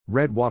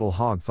Red Wattle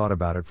Hog thought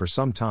about it for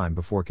some time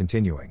before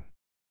continuing.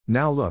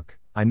 Now look,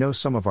 I know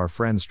some of our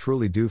friends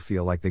truly do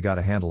feel like they got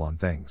a handle on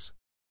things.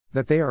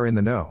 That they are in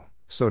the know,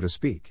 so to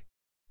speak.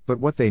 But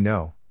what they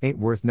know, ain't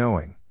worth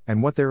knowing,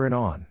 and what they're in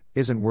on,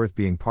 isn't worth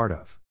being part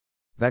of.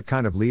 That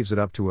kind of leaves it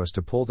up to us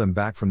to pull them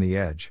back from the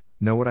edge,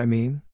 know what I mean?